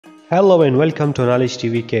Hello and welcome to Knowledge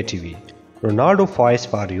TV KTV. Ronaldo Poised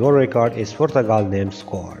for Euro record is Portugal named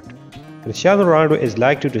squad. Cristiano Ronaldo is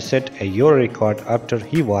likely to set a Euro record after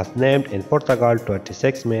he was named in Portugal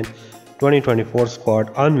 26-man 2024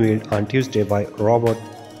 squad unveiled on Tuesday by Robert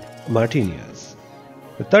Martinez.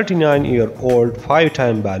 The 39-year-old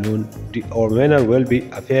five-time Ballon d'Or winner will be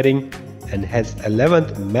appearing in his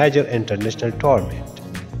 11th major international tournament.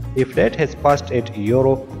 He played his first at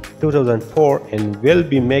Euro 2004 and will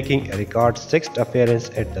be making a record 6th appearance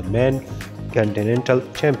at the Men's Continental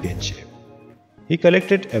Championship. He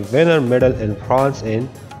collected a winner medal in France in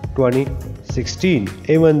 2016,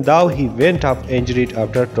 even though he went up injured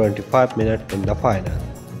after 25 minutes in the final.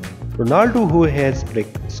 Ronaldo, who has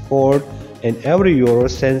scored in every Euro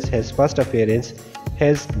since his first appearance,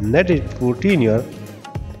 has netted 14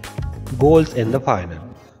 goals in the final.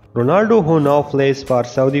 Ronaldo, who now plays for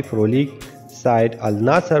Saudi Pro League side Al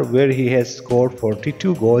Nassr, where he has scored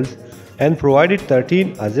 42 goals and provided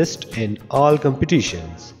 13 assists in all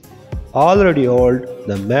competitions, already holds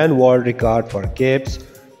the man world record for caps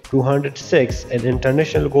 206 and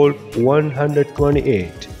international goal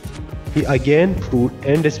 128. He again proved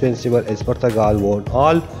indispensable as Portugal won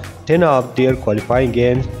all 10 of their qualifying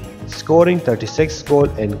games, scoring 36 goals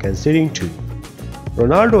and conceding 2.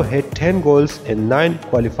 Ronaldo had 10 goals in 9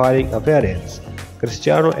 qualifying appearances.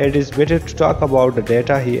 Cristiano, it is better to talk about the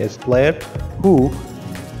data. He is a player who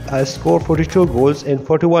has scored 42 goals in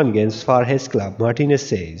 41 games for his club, Martinez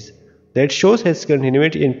says. That shows his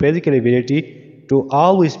continuity in physical ability to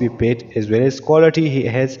always be fit, as well as quality he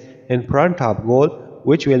has in front of goal,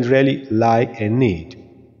 which will really like and need.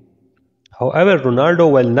 However, Ronaldo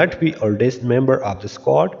will not be oldest member of the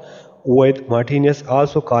squad, with Martinez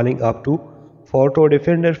also calling up to photo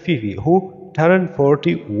defender Fifi, who turned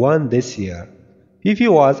 41 this year. Fifi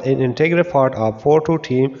was an integral part of Porto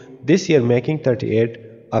team this year, making 38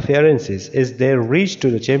 appearances as they reached to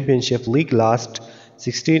the Championship League last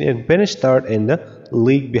 16 and finished third in the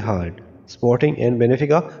league behind Sporting and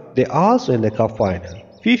Benfica. They also in the cup final.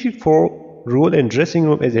 Fifi's role in dressing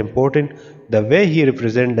room is important. The way he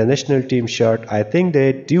represents the national team shirt, I think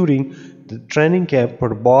that during the training camp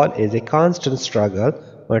football is a constant struggle,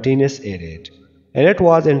 Martinez added. And it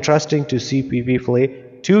was interesting to see PP play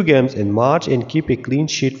 2 games in March and keep a clean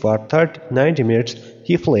sheet for 90 minutes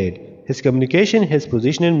he played. His communication, his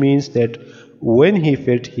positioning means that when he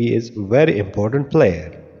fit, he is a very important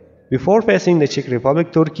player. Before facing the Czech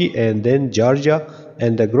Republic, Turkey and then Georgia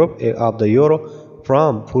and the group of the Euro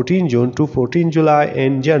from 14 June to 14 July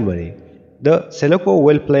in January, the Seleko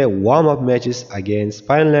will play warm-up matches against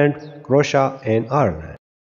Finland, Croatia and Ireland.